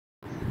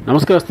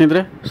ನಮಸ್ಕಾರ ಸ್ನೇಹಿತರೆ,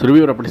 ಸುರಭಿ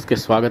ಪ್ರಾಪರ್ಟೀಸ್ಗೆ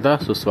ಸ್ವಾಗತ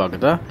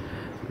ಸುಸ್ವಾಗತ.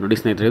 ನೋಡಿ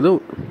ಸ್ನೇಹಿತರೆ, ಇದು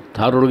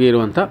ಧಾರವಾಡಗೆ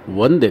ಇರುವಂಥ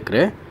 1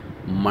 ಎಕರೆ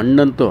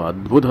ಮಣ್ಣಂತೂ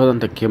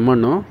ಅದ್ಭುತವಾದಂಥ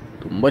ಕೆಮ್ಮಣ್ಣು,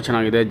 ತುಂಬ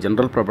ಚೆನ್ನಾಗಿದೆ.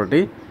 ಜನರಲ್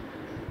ಪ್ರಾಪರ್ಟಿ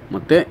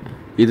ಮತ್ತು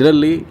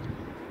ಇದರಲ್ಲಿ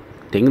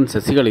ತೆಂಗಿನ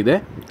ಸಸಿಗಳಿದೆ.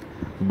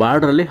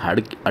 ಬಾರ್ಡ್ರಲ್ಲಿ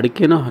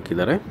ಅಡಿಕೆನೂ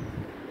ಹಾಕಿದ್ದಾರೆ.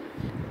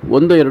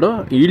 1-2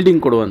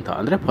 ಈಲ್ಡಿಂಗ್ ಕೊಡುವಂಥ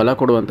ಅಂದರೆ ಫಲ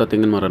ಕೊಡುವಂಥ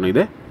ತೆಂಗಿನ ಮರನೂ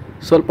ಇದೆ.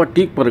 ಸ್ವಲ್ಪ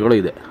ಟೀಕ್ ಮರಗಳು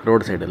ಇದೆ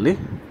ರೋಡ್ ಸೈಡಲ್ಲಿ.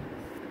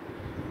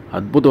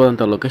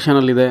 ಅದ್ಭುತವಾದಂಥ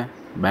ಲೊಕೇಶನಲ್ಲಿದೆ.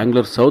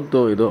 ಬ್ಯಾಂಗ್ಳೂರ್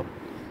ಸೌತು ಇದು.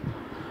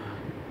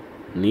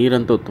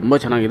 ನೀರಂತೂ ತುಂಬ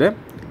ಚೆನ್ನಾಗಿದೆ.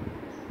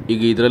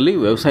 ಈಗ ಇದರಲ್ಲಿ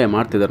ವ್ಯವಸಾಯ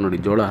ಮಾಡ್ತಿದ್ದಾರೆ ನೋಡಿ,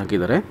 ಜೋಳ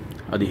ಹಾಕಿದ್ದಾರೆ.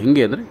 ಅದು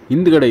ಹೇಗೆ ಅಂದರೆ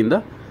ಹಿಂದ್ಗಡೆಯಿಂದ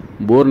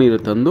ಬೋರ್ ನೀರು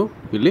ತಂದು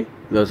ಇಲ್ಲಿ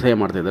ವ್ಯವಸಾಯ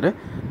ಮಾಡ್ತಿದ್ದಾರೆ.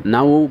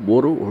 ನಾವು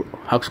ಬೋರು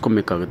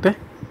ಹಾಕ್ಸ್ಕೊಬೇಕಾಗುತ್ತೆ.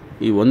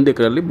 ಈ 1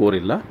 ಎಕರೆಯಲ್ಲಿ ಬೋರ್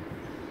ಇಲ್ಲ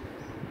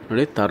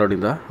ನೋಡಿ.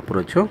 ಧಾರವಾಡಿಂದ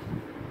ಅಪ್ರೋಚು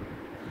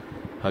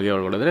ಹಾಗೆ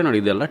ಒಳಗಡೆ ನೋಡಿ,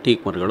 ಇದೆಲ್ಲ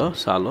ಟೀಕ್ ಮರಗಳು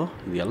ಸಾಲು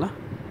ಇದೆಯಲ್ಲ.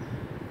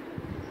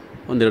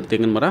 1-2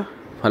 ತೆಂಗಿನ ಮರ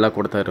ಫಲ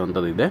ಕೊಡ್ತಾ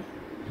ಇರುವಂಥದ್ದು ಇದೆ.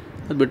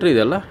 ಅದು ಬಿಟ್ಟರೆ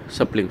ಇದೆಲ್ಲ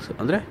ಸಪ್ಲಿಂಗ್ಸ್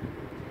ಅಂದರೆ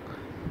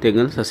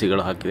ತೆಂಗಿನ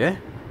ಸಸಿಗಳು ಹಾಕಿದೆ.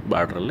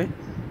 ಬಾರ್ಡ್ರಲ್ಲಿ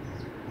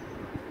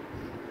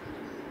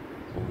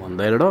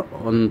 1-2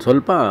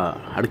 ಸ್ವಲ್ಪ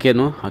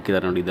ಅಡಿಕೆನೂ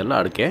ಹಾಕಿದ್ದಾರೆ ನೋಡಿ. ಇದೆಲ್ಲ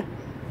ಅಡಿಕೆ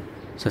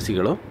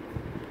ಸಸಿಗಳು.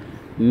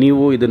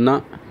 ನೀವು ಇದನ್ನು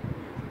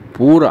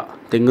ಪೂರ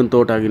ತೆಂಗಿನ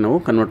ತೋಟ ಆಗಿ ನಾವು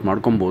ಕನ್ವರ್ಟ್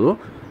ಮಾಡ್ಕೊಬೋದು.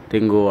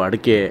 ತೆಂಗು,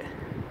 ಅಡಿಕೆ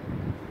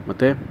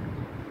ಮತ್ತು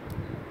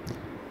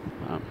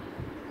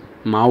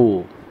ಮಾವು,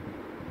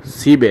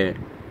 ಸೀಬೆ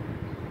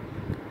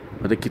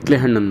ಮತ್ತು ಕಿತ್ತಳೆ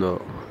ಹಣ್ಣಂದು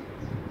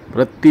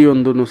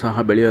ಪ್ರತಿಯೊಂದೂ ಸಹ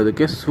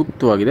ಬೆಳೆಯೋದಕ್ಕೆ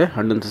ಸೂಕ್ತವಾಗಿದೆ.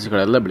 ಹಣ್ಣಿನ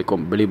ಸಸಿಗಳೆಲ್ಲ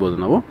ಬೆಳಿಬೋದು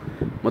ನಾವು.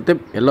 ಮತ್ತು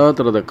ಎಲ್ಲ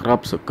ಥರದ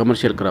ಕ್ರಾಪ್ಸ್,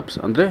 ಕಮರ್ಷಿಯಲ್ ಕ್ರಾಪ್ಸ್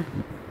ಅಂದರೆ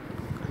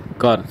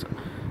ಕಾರ್ಸ್,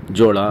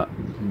 ಜೋಳ,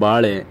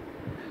 ಬಾಳೆ,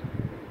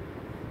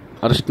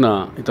 ಅರಿಶಿನ,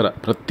 ಈ ಥರ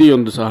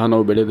ಪ್ರತಿಯೊಂದು ಸಹ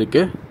ನಾವು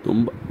ಬೆಳೆಯೋದಕ್ಕೆ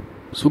ತುಂಬ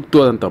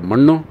ಸೂಕ್ತವಾದಂಥ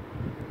ಮಣ್ಣು,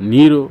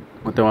 ನೀರು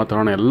ಮತ್ತು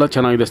ವಾತಾವರಣ ಎಲ್ಲ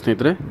ಚೆನ್ನಾಗಿದೆ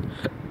ಸ್ನೇಹಿತರೆ.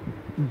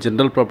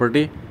 ಜನರಲ್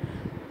ಪ್ರಾಪರ್ಟಿ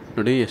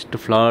ನೋಡಿ, ಎಷ್ಟು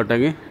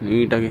ಫ್ಲಾಟಾಗಿ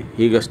ನೀಟಾಗಿ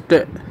ಈಗಷ್ಟೇ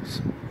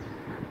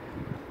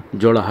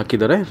ಜೋಳ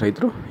ಹಾಕಿದ್ದಾರೆ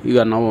ರೈತರು. ಈಗ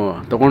ನಾವು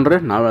ತೊಗೊಂಡ್ರೆ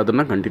ನಾವೇ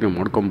ಅದನ್ನು ಕಂಟಿನ್ಯೂ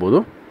ಮಾಡ್ಕೊಬೋದು.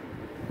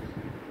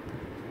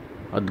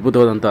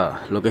 ಅದ್ಭುತವಾದಂಥ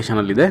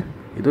ಲೊಕೇಶನಲ್ಲಿದೆ.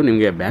 ಇದು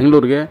ನಿಮಗೆ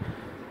ಬ್ಯಾಂಗ್ಳೂರಿಗೆ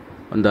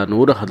ಒಂದು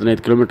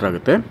 115 ಕಿಲೋಮೀಟ್ರ್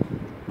ಆಗುತ್ತೆ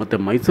ಮತ್ತು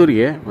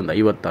ಮೈಸೂರಿಗೆ ಒಂದು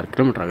 56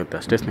 ಕಿಲೋಮೀಟ್ರ್ ಆಗುತ್ತೆ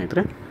ಅಷ್ಟೇ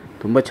ಸ್ನೇಹಿತರೆ.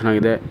 ತುಂಬ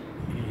ಚೆನ್ನಾಗಿದೆ.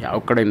 ಯಾವ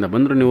ಕಡೆಯಿಂದ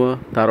ಬಂದರೂ ನೀವು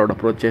ಧಾರವಾಡ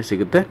ಅಪ್ರೋಚೇ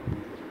ಸಿಗುತ್ತೆ.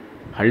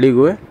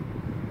 ಹಳ್ಳಿಗೂ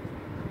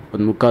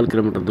ಒಂದು 3/4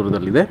 ಕಿಲೋಮೀಟ್ರ್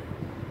ದೂರದಲ್ಲಿದೆ.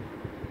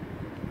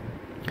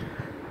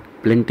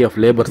 ಪ್ಲೆಂಟಿ ಆಫ್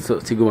ಲೇಬರ್ಸ್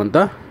ಸಿಗುವಂಥ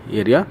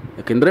ಏರಿಯಾ.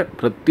 ಯಾಕೆಂದರೆ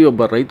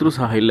ಪ್ರತಿಯೊಬ್ಬ ರೈತರು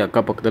ಸಹ ಇಲ್ಲಿ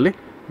ಅಕ್ಕಪಕ್ಕದಲ್ಲಿ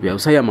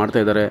ವ್ಯವಸಾಯ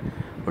ಮಾಡ್ತಾಯಿದ್ದಾರೆ.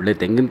 ಒಳ್ಳೆಯ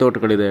ತೆಂಗಿನ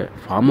ತೋಟಗಳಿದೆ,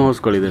 ಫಾರ್ಮ್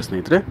ಹೌಸ್ಗಳಿದೆ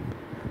ಸ್ನೇಹಿತರೆ.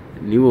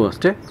 ನೀವು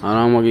ಅಷ್ಟೇ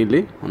ಆರಾಮಾಗಿ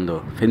ಇಲ್ಲಿ ಒಂದು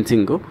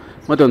ಫೆನ್ಸಿಂಗು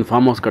ಮತ್ತು ಒಂದು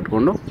ಫಾರ್ಮ್ ಹೌಸ್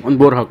ಕಟ್ಕೊಂಡು ಒಂದು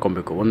ಬೋರ್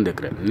ಹಾಕ್ಕೊಬೇಕು. 1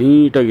 ಎಕರೆ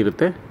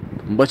ನೀಟಾಗಿರುತ್ತೆ,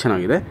 ತುಂಬ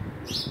ಚೆನ್ನಾಗಿದೆ.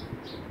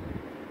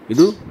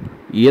 ಇದು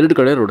 2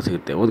 ಕಡೆ ರೋಡ್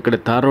ಸಿಗುತ್ತೆ. ಒಂದು ಕಡೆ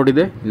ತಾರ್ ರೋಡ್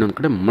ಇದೆ, ಇನ್ನೊಂದು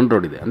ಕಡೆ ಮಣ್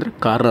ರೋಡ್ ಇದೆ, ಅಂದರೆ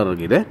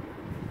ಕಾರ್ನರ್ಗಿದೆ.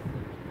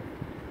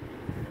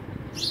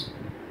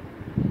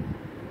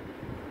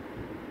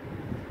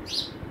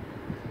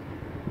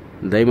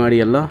 ದಯಮಾಡಿ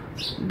ಎಲ್ಲ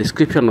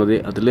ಡಿಸ್ಕ್ರಿಪ್ಷನ್ ಓದಿ,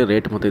 ಅದರಲ್ಲಿ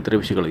ರೇಟ್ ಮತ್ತು ಇತರ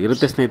ವಿಷಯಗಳು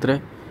ಇರುತ್ತೆ ಸ್ನೇಹಿತರೆ.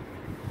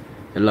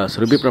 ಎಲ್ಲ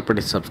ಸುರಭಿ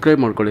ಪ್ರಾಪರ್ಟೀಸ್ ಸಬ್ಸ್ಕ್ರೈಬ್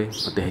ಮಾಡ್ಕೊಳ್ಳಿ.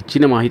 ಮತ್ತು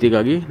ಹೆಚ್ಚಿನ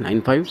ಮಾಹಿತಿಗಾಗಿ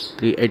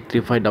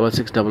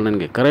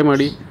 9538356699ಗೆ ಕರೆ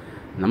ಮಾಡಿ.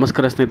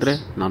 ನಮಸ್ಕಾರ ಸ್ನೇಹಿತರೆ,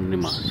 ನಾನು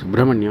ನಿಮ್ಮ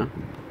Subrahmanya.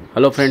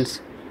 Hello friends,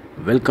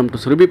 welcome to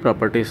Surabhi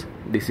properties.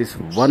 This is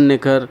 1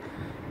 acre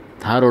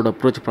Dharwad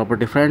approach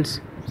property friends,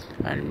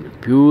 and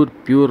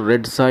pure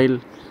red soil.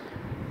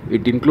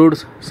 It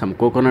includes some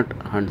coconut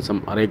and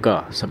some areca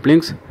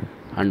saplings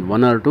and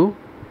 1 or 2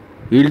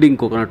 yielding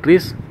coconut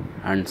trees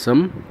and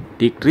some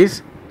teak trees.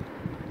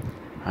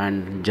 And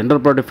general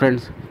property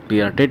friends,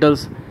 clear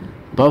titles,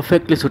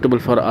 perfectly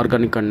suitable for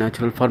organic and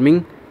natural farming.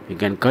 You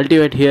can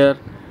cultivate here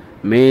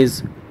maize,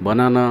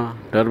 banana,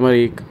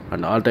 turmeric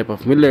and all type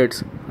of millets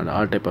and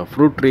all type of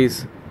fruit trees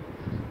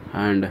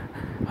and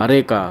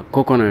areca,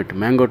 coconut,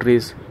 mango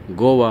trees,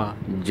 guava,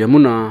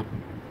 jamuna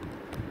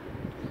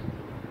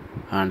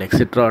and etc.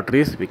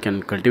 trees we can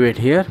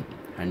cultivate here.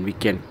 And we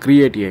can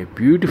create a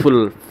beautiful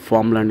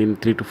farmland in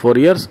 3 to 4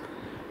 years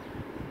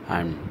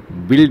and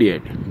build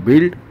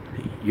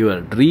your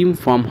dream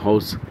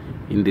farmhouse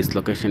in this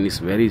location. Is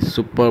very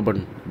superb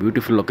and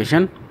beautiful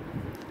location.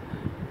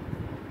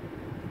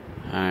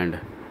 And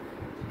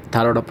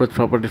Tharod approach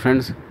property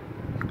friends,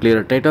 clear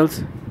titles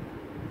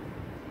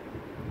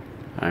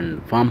and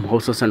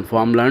farmhouses and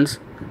farmlands,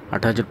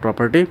 attached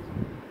property,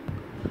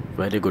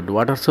 very good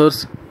water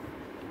source.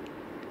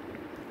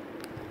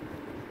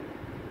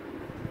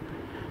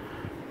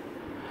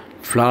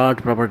 Flat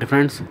property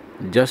friends,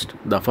 just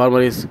the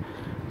farmer is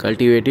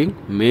cultivating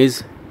maize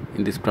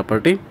in this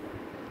property.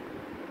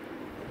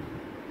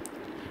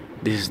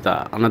 This is the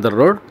another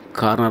road,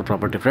 corner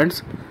property friends.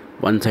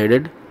 One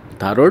sided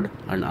tar road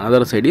and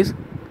another side is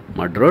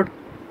mud road.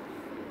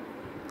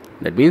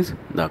 That means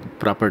the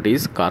property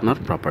is corner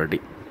property,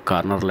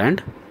 corner land.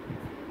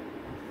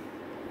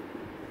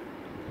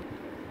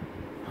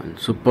 And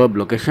superb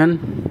location.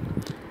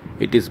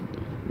 It is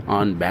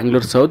on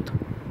Bangalore South,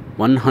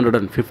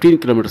 115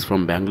 kilometers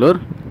from Bangalore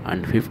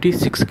and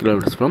 56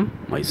 kilometers from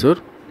Mysore.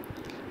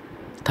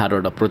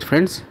 Tharod approach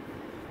friends.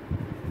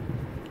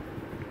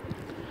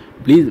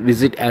 Please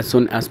visit as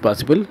soon as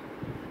possible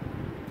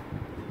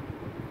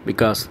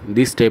because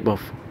this type of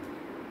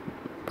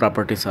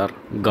properties are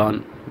gone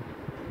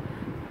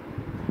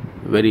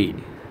very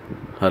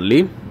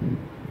early.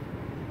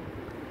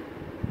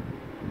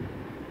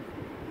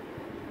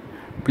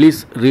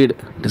 Please read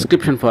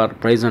description for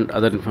price and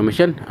other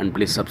information, and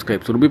please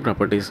subscribe Surabhi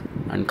Properties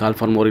and call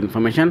for more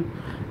information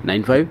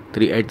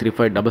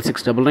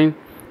 9538356699.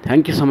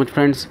 Thank you so much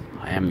friends.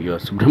 I am your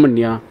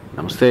Subramanya.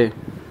 Namaste.